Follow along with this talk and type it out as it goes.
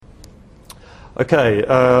Okay,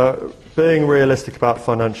 being realistic about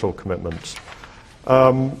financial commitment.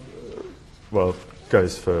 Well,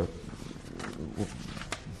 goes for,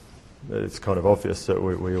 it's kind of obvious that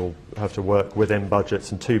we all have to work within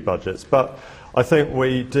budgets and to budgets, but I think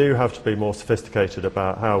we do have to be more sophisticated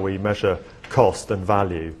about how we measure cost and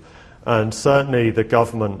value. And certainly the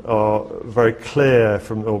government are very clear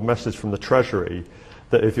or message from the Treasury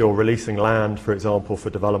that if you're releasing land, for example, for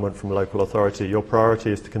development from a local authority, your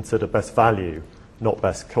priority is to consider best value, not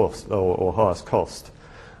best cost or highest cost.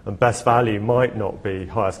 And best value might not be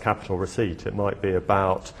highest capital receipt. It might be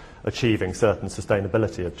about achieving certain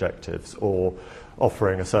sustainability objectives or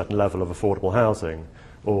offering a certain level of affordable housing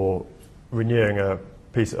or renewing a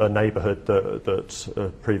neighbourhood that's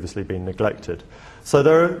previously been neglected. So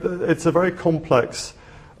it's a very complex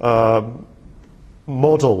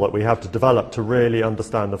model that we have to develop to really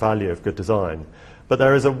understand the value of good design. But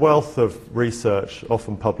there is a wealth of research,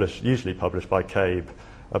 often published, usually published by CABE,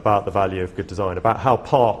 about the value of good design, about how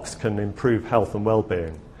parks can improve health and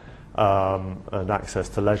well-being, and access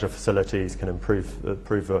to leisure facilities can improve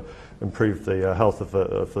the health of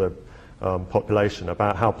the population,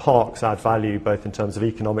 about how parks add value both in terms of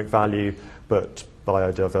economic value but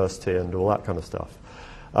biodiversity and all that kind of stuff,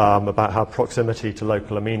 about how proximity to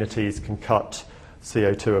local amenities can cut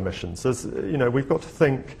CO2 emissions. You know, we've got to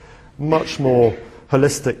think much more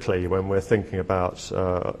holistically when we're thinking about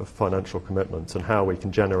financial commitments and how we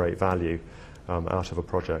can generate value out of a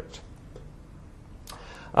project.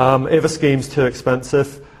 If a scheme's too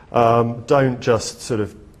expensive, don't just sort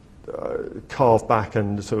of carve back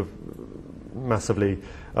and sort of massively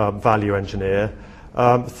value engineer.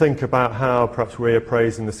 Think about how perhaps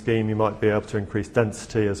reappraising the scheme you might be able to increase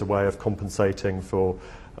density as a way of compensating for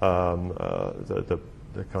the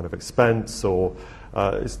kind of expense, or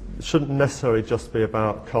it shouldn't necessarily just be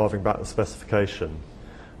about carving back the specification,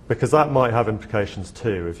 because that might have implications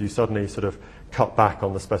too. If you suddenly sort of cut back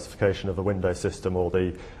on the specification of the window system or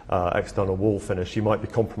the external wall finish, you might be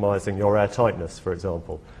compromising your air tightness, for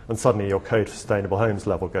example, and suddenly your Code for Sustainable Homes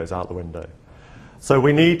level goes out the window. So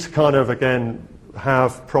we need to kind of, again,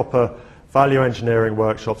 have proper value engineering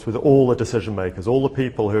workshops with all the decision makers, all the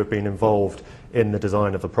people who have been involved in the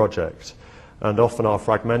design of the project. And often our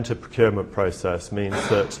fragmented procurement process means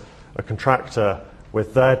that a contractor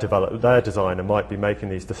with their designer might be making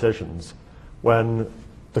these decisions when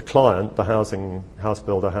the client, the house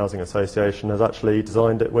builder, housing association, has actually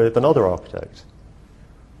designed it with another architect.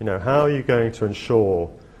 You know, how are you going to ensure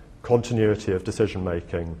continuity of decision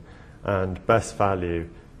making and best value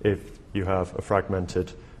if you have a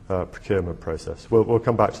fragmented procurement process? We'll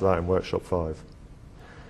come back to that in workshop 5.